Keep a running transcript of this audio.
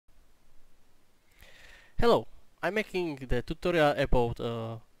Hello, I'm making the tutorial about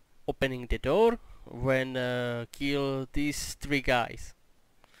opening the door when kill these three guys.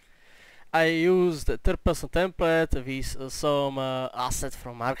 I used a third-person template with some assets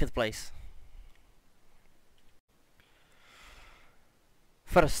from marketplace.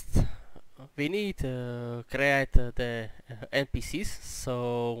 First, we need to create the NPCs.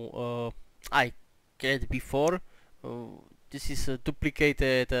 So I created before. This is a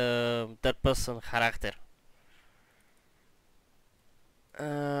duplicated third-person character.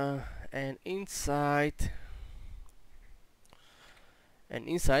 And inside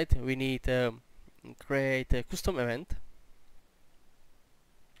we need create a custom event.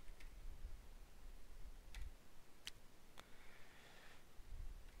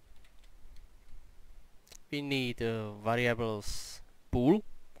 We need variables pool.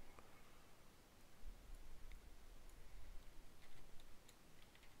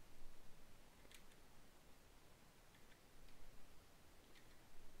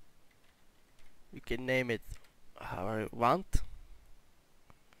 We can name it however we want.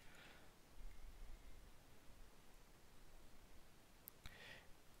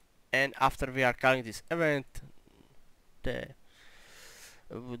 And after we are calling this event, that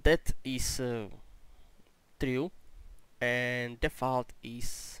is true and default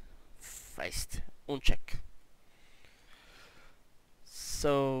is faced uncheck.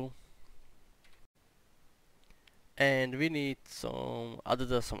 So, and we need some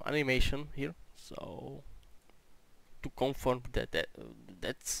some animation here. So to confirm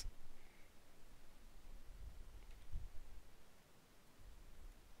that's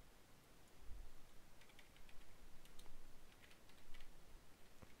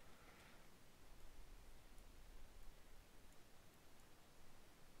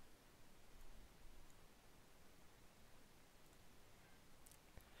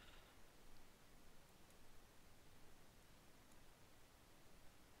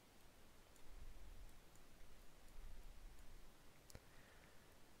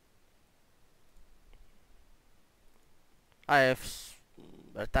I have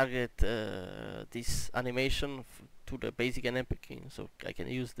target this animation to the basic NPK, so I can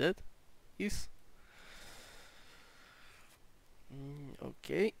use that.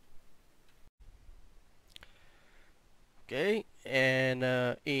 Okay. Okay, and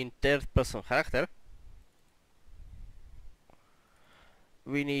in third person character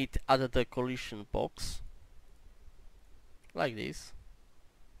we need add the collision box like this.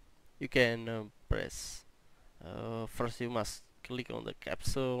 You can press first you must click on the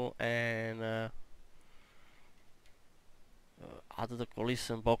capsule and add the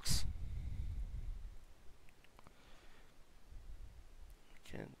collision box.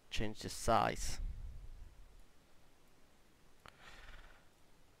 You can change the size.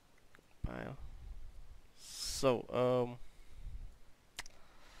 So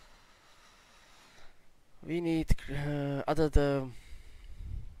we need other the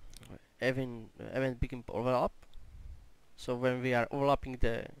event begin overlap. So when we are overlapping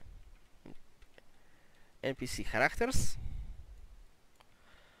the NPC characters,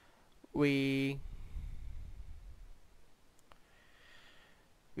 we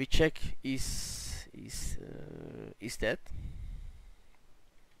check is that.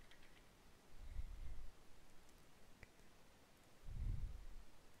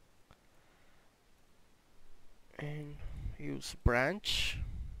 And use branch.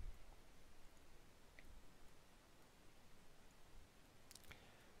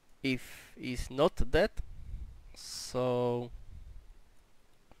 If is not that, so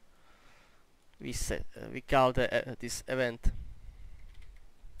we call the this event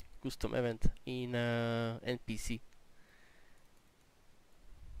custom event in NPC.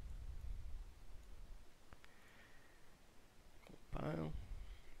 Compile.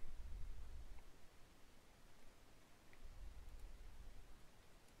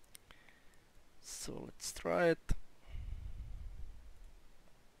 So let's try it.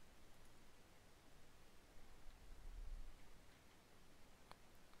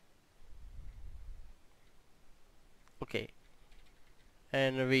 Okay,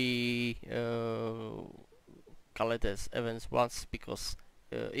 and we call it as events once because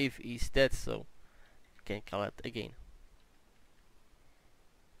if is dead, so can call it again.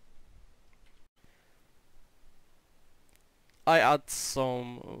 I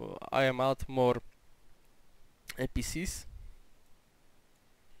am add more NPCs,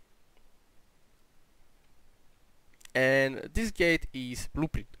 and this gate is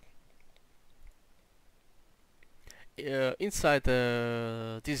blueprint. Inside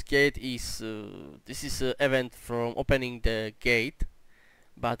this gate is this is event from opening the gate,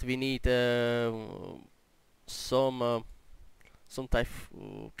 but we need some type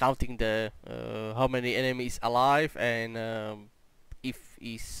counting the how many enemies alive, and if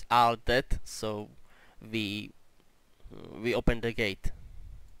is all dead, so we open the gate.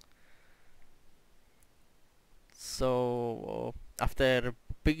 So after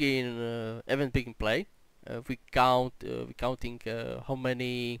event begin play, we counting how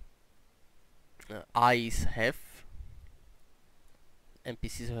many eyes have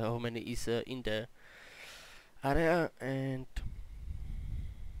NPCs, how many is in the area, and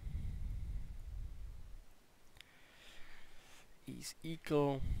is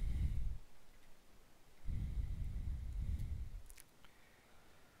equal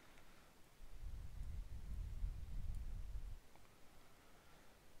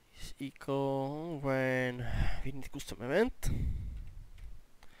when we need custom event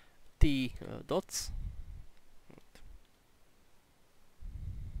t dots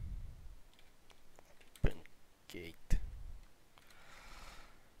open gate.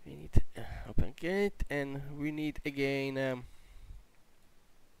 We need open gate, and we need again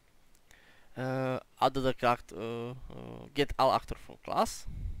add the character get all actor from class.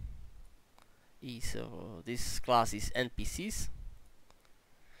 This class is NPCs,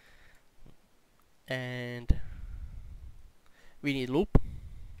 and we need loop.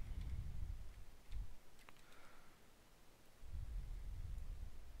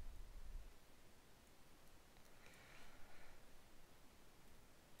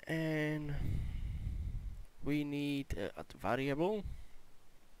 And we need a variable.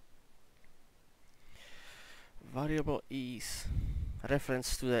 Variable is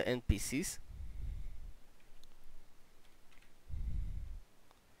reference to the NPCs,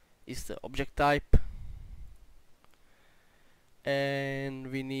 is the object type,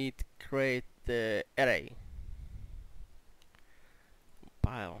 and we need create the array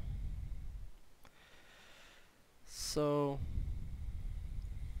pile. So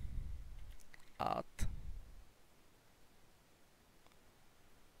add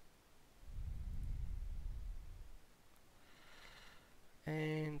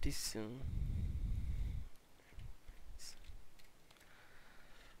and this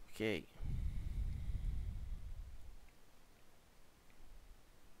okay.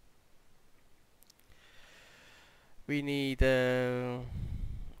 We need add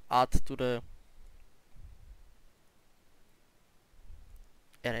to the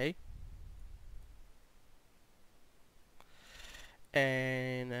array,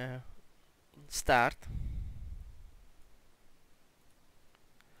 and start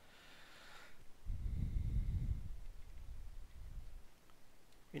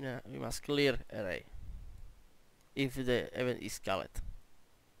we must clear array if the event is called,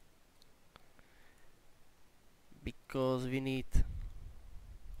 because we need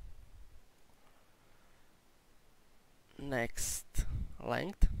next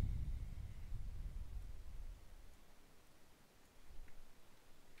length,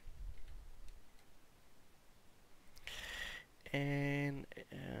 and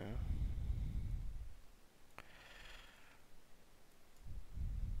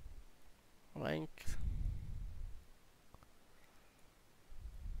length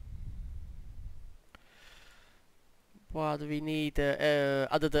but we need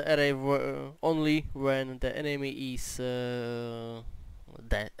add the array only when the enemy is dead.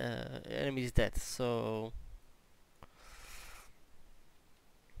 Enemy is dead. So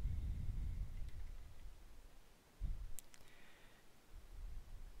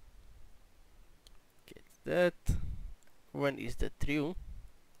get that. When is the true?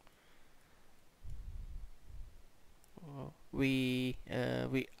 We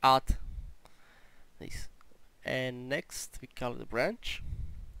add this, and next we call the branch.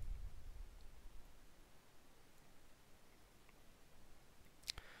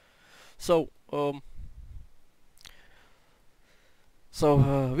 So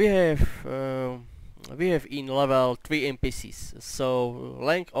we have in level 3 NPCs. So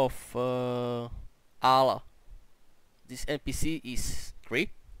length of all this NPC is 3,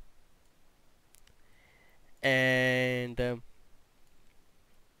 and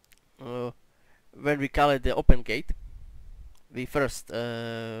when we call it the open gate, we first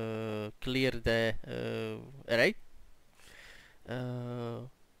clear the array,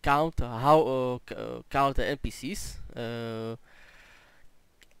 count count the NPCs,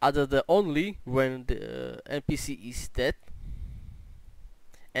 add the only when the NPC is dead,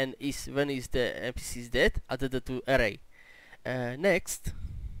 and when is the NPC is dead, add the to array. Next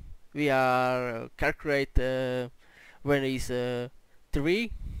we are calculate when is 3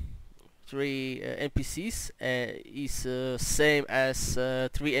 NPCs is same as 3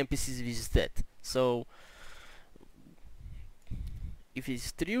 NPCs with dead. So if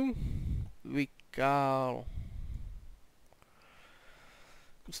it's true, we call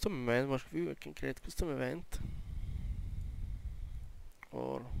custom event. What view I can create custom event,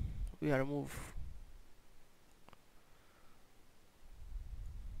 or we remove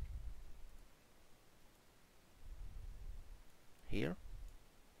here,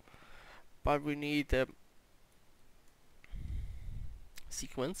 but we need a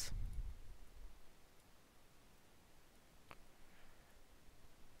sequence.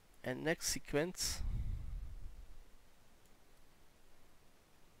 And next sequence,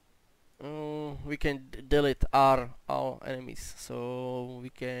 we can delete all enemies, so we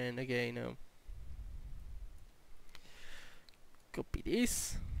can again copy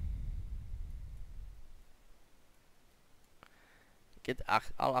this, get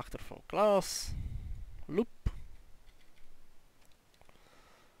all actor from class, loop,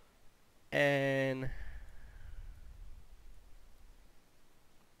 and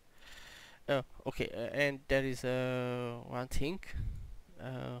okay, and there is one thing.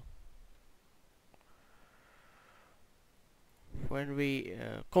 When we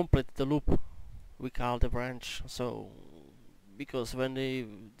complete the loop, we call the branch. So because when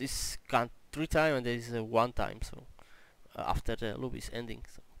this count 3 times and there is a 1 time, so after the loop is ending,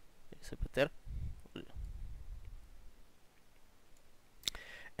 so it's better.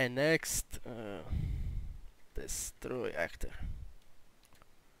 And next, destroy actor.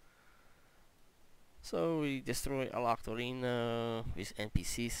 So we destroy all actor in with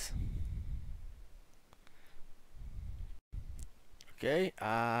NPCs. Okay,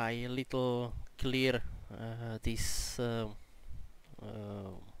 I little clear this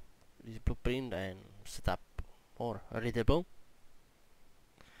this blueprint and set up more readable.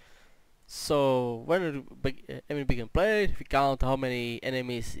 So when we begin play, we count how many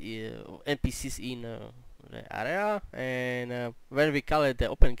enemies, NPCs in the area, and when we call it the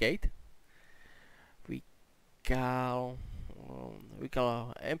open gate, we call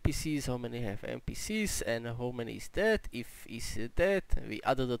NPCs, how many have NPCs and how many is dead. If is dead, we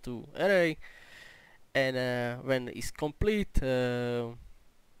add the two array, and when it's complete, this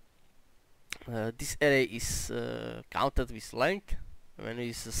array is counted with length. When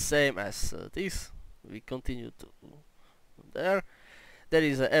it's the same as this, we continue to there. There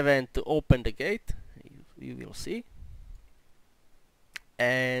is an event to open the gate, you will see,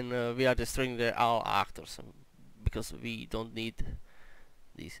 and we are destroying all actors because we don't need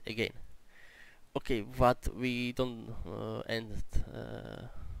this again. Okay, but we don't end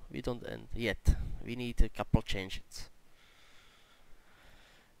yet. We need a couple changes.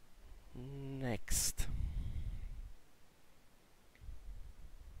 Next.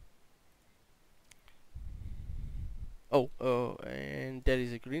 And there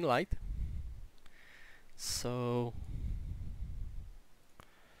is a green light. So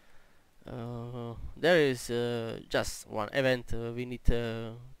there is just one event. We need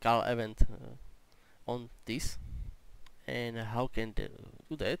to call event on this. And how can do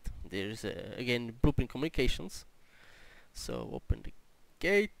that? There is again blueprint communications. So open the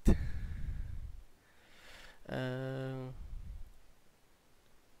gate.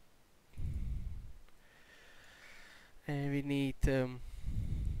 And we need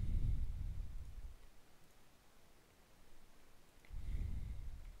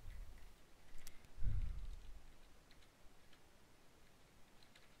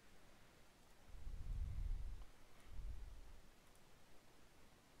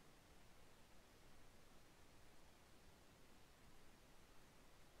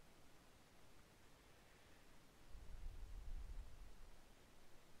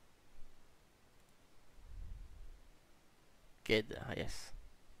get yes.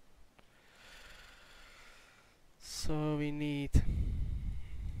 So we need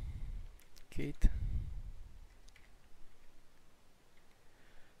gate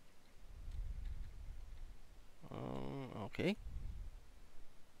okay,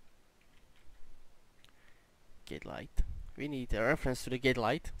 gate light. We need a reference to the gate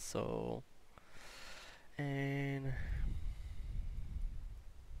light. So and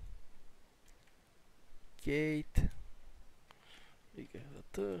gate we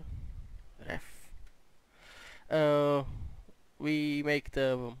got the ref. We make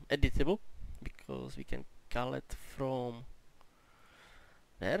the editable because we can call it from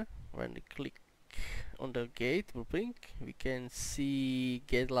there. When we click on the gate blueprint, we can see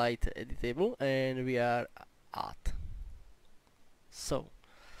gate light editable, and we are at. So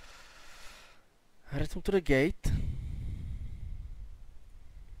return to the gate.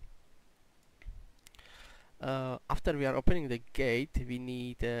 After we are opening the gate, we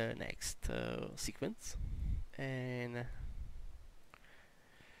need next sequence, and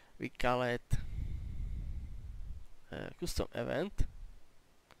we call it custom event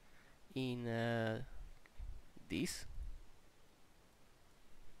in this.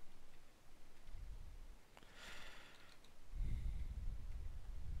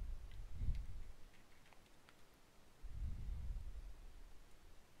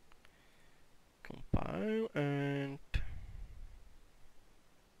 Compile, and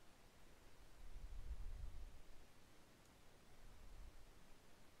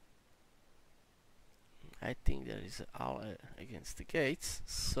I think there is all against the gates.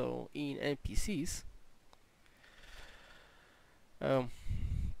 So in NPCs,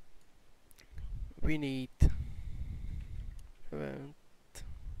 we need event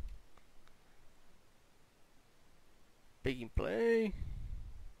begin play.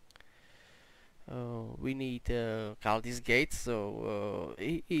 We need call this gate, so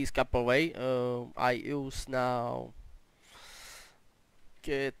he is couple way. I use now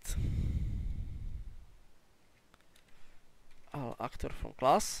get all actor from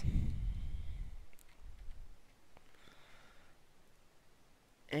class,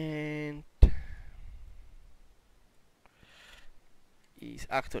 and his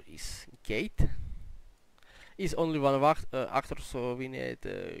actor is gate. Is only one of actor, so we need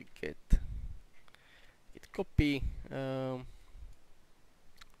get copy,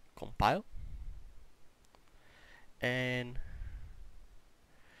 compile, and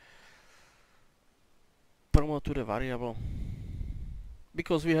promote to the variable,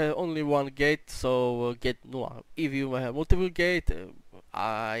 because we have only one gate, so get null. If you have multiple gate,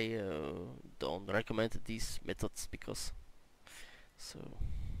 I don't recommend these methods, because so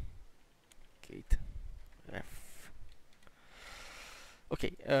gate ref.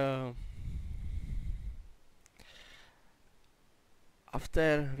 Okay,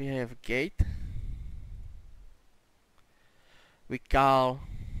 after we have gate, we call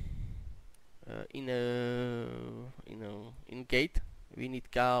in gate we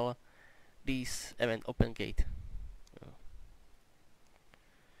need call this event open gate.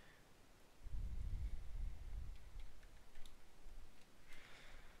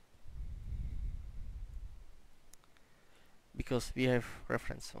 Because we have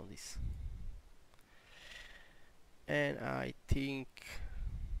reference on this, and I think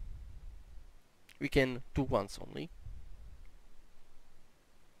we can do once only.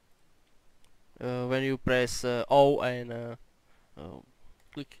 When you press O and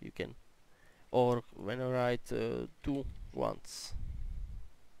click, you can, or when you write do once,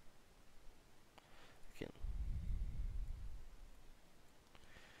 you can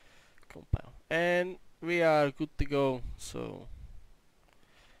compile, and we are good to go. So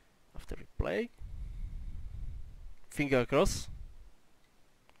after we play, finger cross.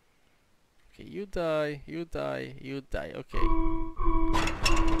 Okay, you die, you die, you die. Okay.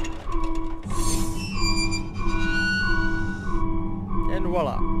 And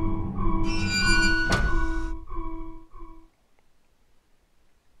voila.